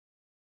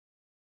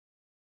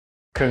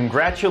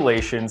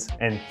Congratulations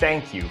and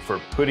thank you for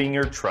putting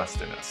your trust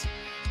in us.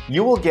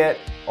 You will get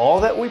all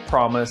that we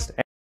promised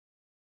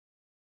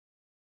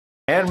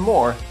and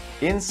more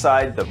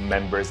inside the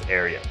members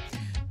area.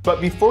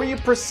 But before you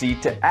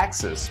proceed to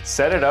access,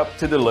 set it up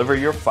to deliver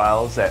your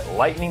files at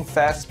lightning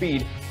fast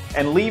speed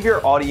and leave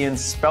your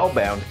audience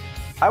spellbound,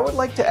 I would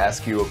like to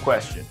ask you a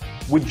question.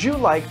 Would you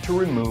like to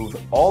remove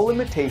all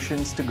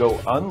limitations to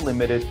go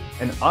unlimited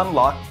and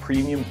unlock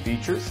premium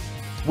features?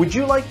 Would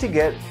you like to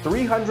get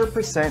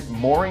 300%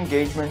 more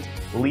engagement,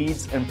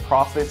 leads, and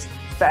profits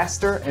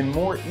faster and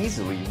more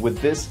easily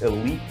with this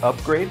Elite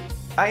upgrade?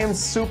 I am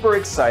super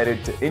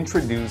excited to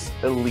introduce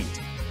Elite.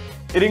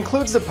 It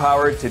includes the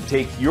power to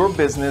take your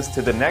business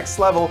to the next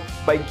level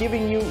by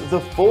giving you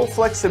the full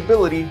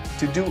flexibility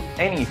to do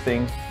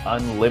anything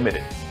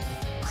unlimited.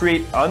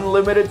 Create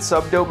unlimited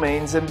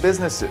subdomains and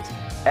businesses,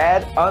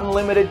 add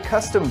unlimited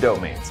custom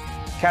domains,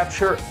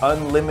 capture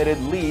unlimited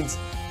leads,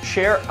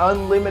 share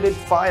unlimited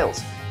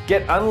files,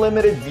 get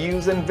unlimited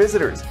views and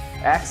visitors,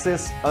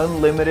 access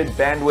unlimited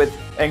bandwidth,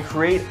 and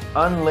create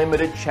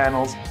unlimited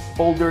channels,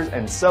 folders,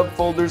 and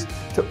subfolders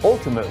to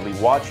ultimately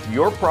watch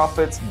your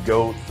profits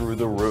go through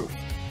the roof.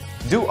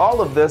 Do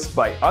all of this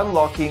by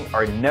unlocking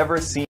our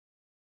never-seen-before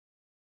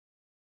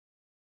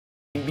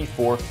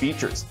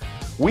features.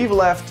 We've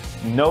left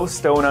no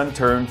stone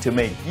unturned to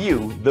make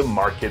you the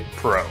market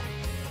pro.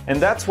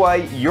 And that's why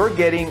you're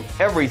getting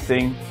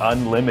everything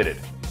unlimited.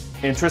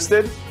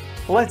 Interested?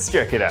 Let's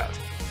check it out.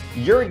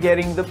 You're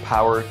getting the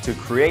power to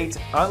create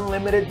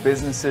unlimited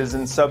businesses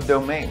and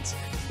subdomains,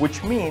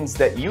 which means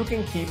that you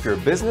can keep your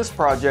business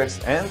projects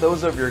and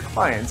those of your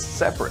clients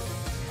separate.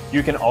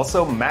 You can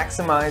also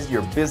maximize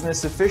your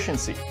business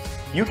efficiency.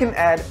 You can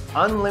add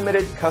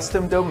unlimited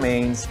custom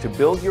domains to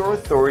build your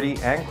authority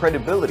and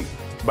credibility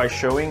by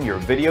showing your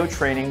video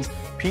trainings,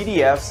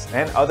 PDFs,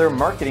 and other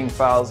marketing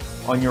files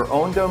on your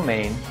own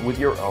domain with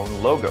your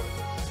own logo.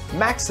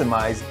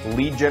 Maximize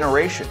lead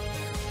generation.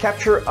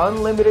 Capture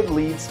unlimited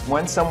leads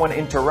when someone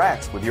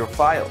interacts with your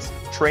files,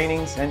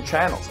 trainings, and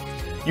channels.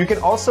 You can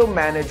also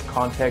manage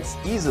context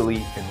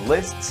easily in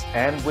lists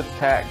and with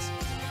tags.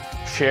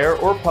 Share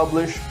or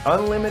publish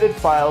unlimited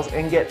files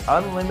and get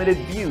unlimited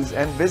views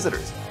and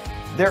visitors.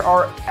 There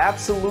are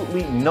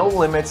absolutely no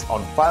limits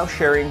on file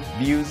sharing,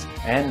 views,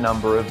 and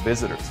number of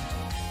visitors.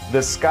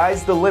 The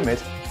sky's the limit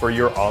for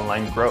your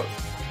online growth.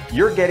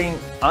 You're getting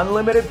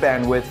unlimited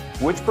bandwidth,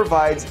 which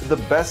provides the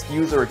best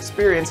user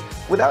experience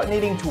without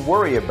needing to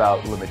worry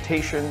about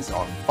limitations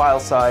on file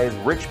size,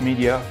 rich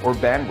media, or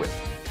bandwidth.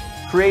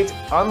 Create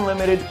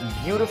unlimited,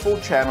 beautiful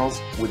channels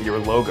with your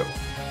logo.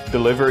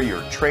 Deliver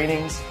your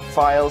trainings,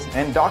 files,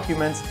 and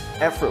documents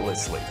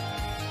effortlessly.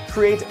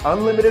 Create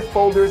unlimited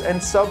folders and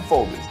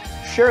subfolders.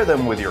 Share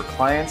them with your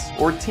clients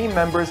or team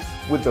members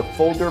with the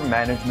folder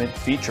management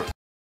feature.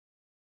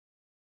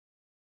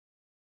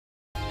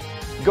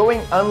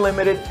 Going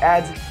unlimited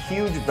adds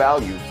huge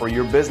value for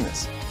your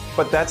business.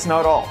 But that's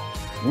not all.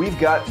 We've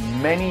got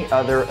many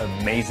other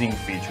amazing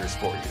features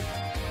for you.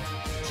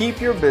 Keep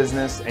your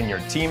business and your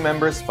team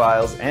members'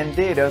 files and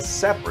data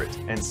separate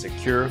and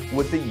secure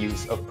with the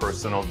use of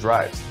personal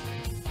drives.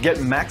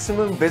 Get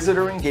maximum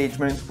visitor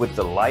engagement with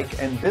the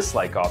like and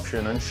dislike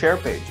option on share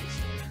pages.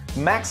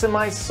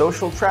 Maximize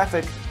social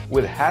traffic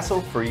with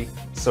hassle-free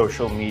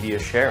social media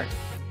sharing.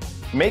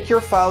 Make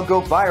your file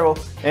go viral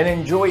and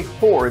enjoy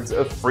hordes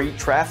of free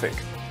traffic.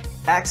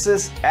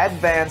 Access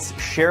advanced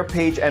share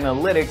page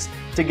analytics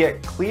to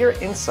get clear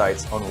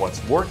insights on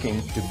what's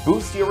working to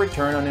boost your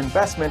return on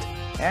investment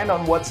and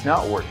on what's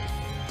not working.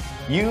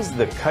 Use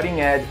the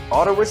cutting-edge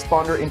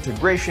autoresponder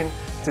integration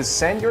to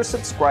send your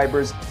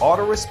subscribers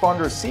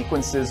autoresponder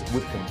sequences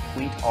with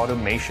complete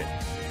automation.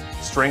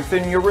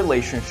 Strengthen your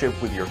relationship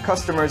with your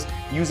customers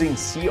using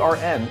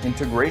CRM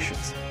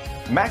integrations.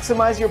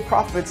 Maximize your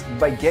profits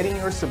by getting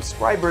your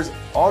subscribers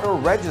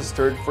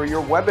auto-registered for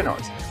your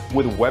webinars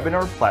with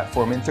webinar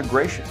platform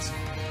integrations.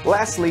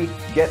 Lastly,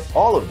 get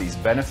all of these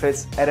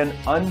benefits at an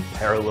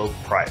unparalleled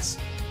price.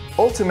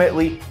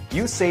 Ultimately,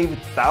 you save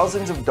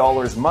thousands of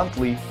dollars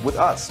monthly with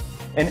us,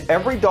 and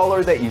every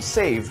dollar that you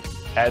save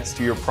adds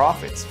to your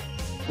profits.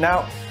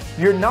 Now,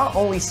 you're not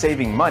only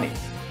saving money,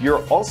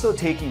 you're also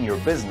taking your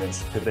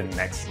business to the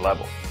next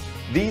level.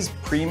 These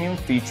premium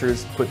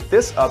features put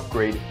this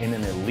upgrade in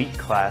an elite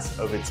class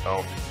of its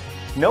own.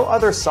 No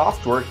other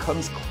software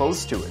comes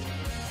close to it.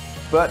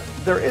 But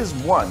there is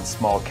one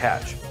small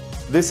catch.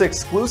 This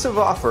exclusive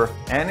offer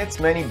and its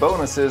many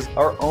bonuses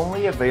are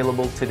only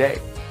available today.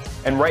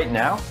 And right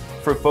now,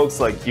 for folks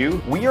like you,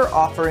 we are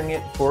offering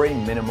it for a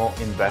minimal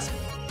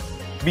investment.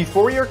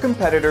 Before your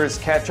competitors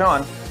catch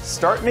on,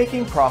 start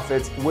making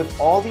profits with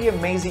all the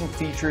amazing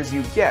features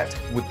you get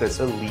with this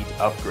elite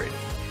upgrade.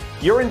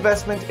 Your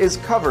investment is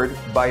covered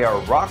by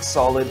our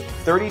rock-solid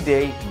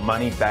 30-day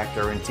money-back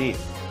guarantee.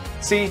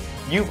 See,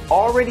 you've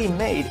already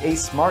made a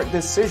smart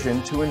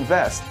decision to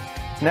invest.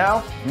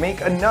 Now, make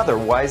another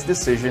wise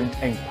decision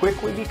and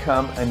quickly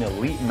become an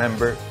elite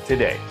member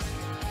today.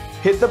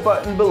 Hit the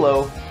button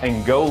below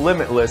and go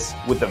limitless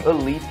with the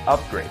elite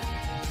upgrade.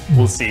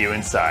 We'll see you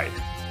inside.